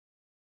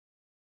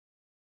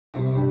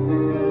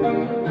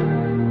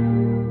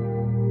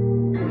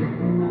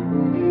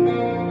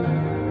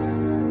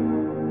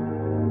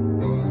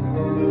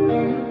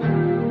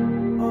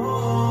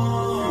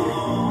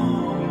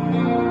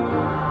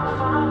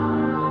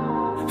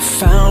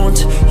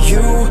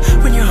you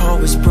when your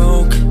heart was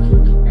broke.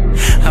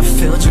 I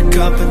filled your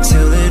cup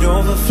until it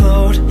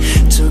overflowed.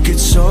 Took it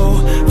so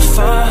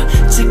far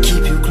to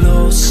keep you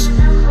close.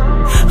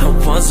 I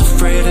was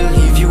afraid to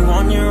leave you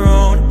on your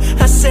own.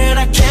 I said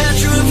I can't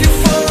you if you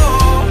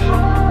fall,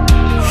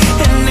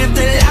 and if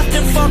they laugh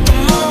then fuck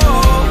them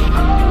all.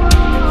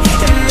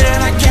 And then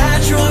I got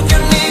you off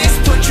your knees,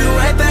 put you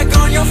right back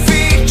on your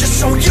feet, just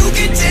so you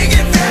can take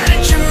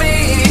advantage of me.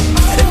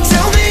 And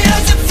tell me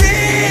how's it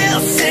feel,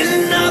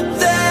 sitting up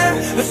there,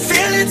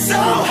 feeling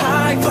so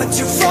high, but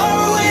too far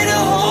away to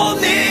hold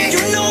me.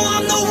 You know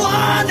I'm the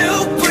one who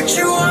put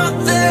you up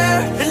there,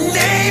 a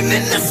name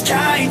in the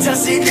sky.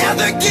 Does it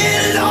ever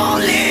get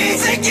lonely,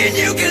 thinking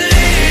you can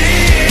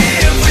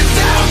live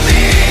without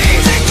me,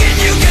 thinking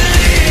you can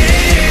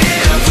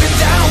live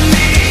without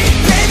me?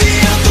 Baby,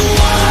 I'm the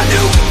one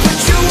who put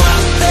you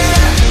up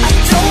there, I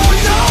don't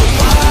know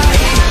why,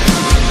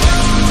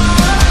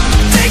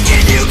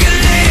 thinking you can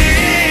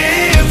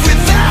live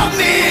without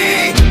me,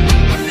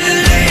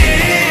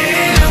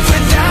 live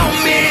without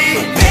me.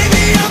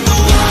 Baby, I'm the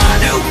one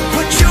who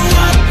put you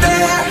up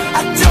there,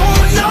 I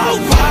don't know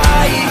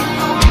why.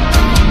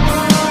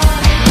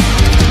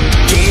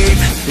 Gave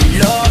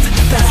love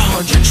that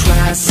 100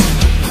 tries,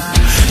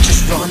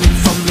 just running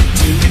from the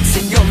demons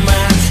in your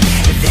mind.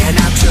 And then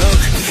I took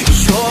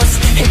yours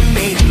and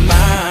made it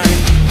mine.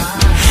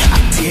 I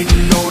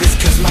didn't notice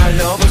cause my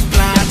love was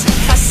blind.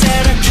 I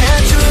said I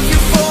can't you if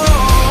you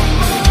fall,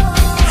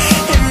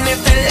 and if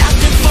they laugh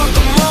then fuck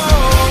them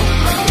all.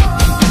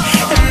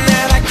 And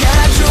then I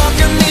got you off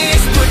your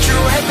knees, put you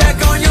right back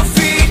on your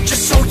feet,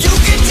 just so you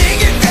can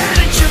take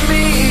advantage of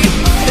me.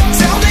 And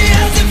tell me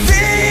how's it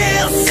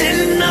feel,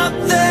 sitting up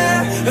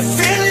there,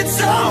 feeling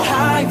so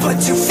high, but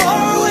too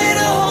far away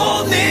to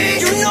hold me.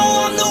 You know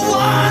I'm the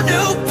one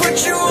who put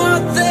you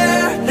up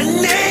there, a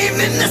name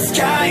in the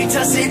sky.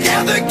 Does it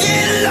ever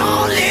get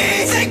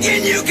lonely,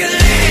 thinking you can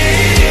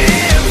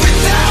live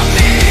without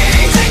me,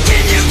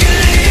 thinking you can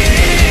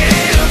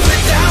live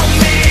without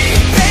me?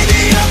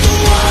 Baby, I'm the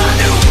one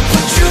who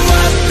put you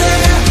up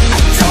there, I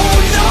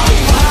don't know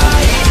why,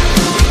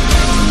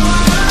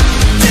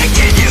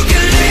 thinking you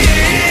can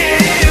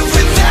live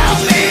without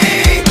me,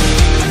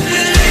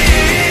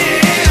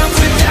 live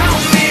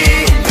without me.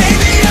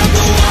 Baby, I'm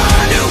the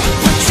one who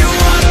put you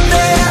up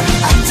there,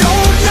 I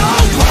don't know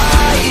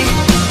why.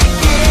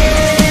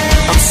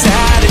 I'm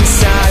sad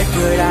inside,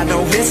 but I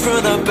know it's for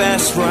the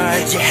best,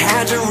 right? You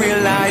had to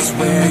realize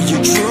where you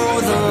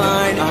drew the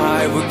line.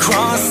 I would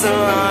cross the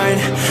line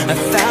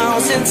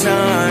 1,000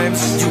 times.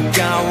 You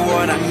got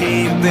what I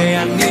need, babe,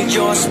 I need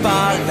your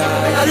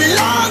spotlight. A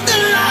long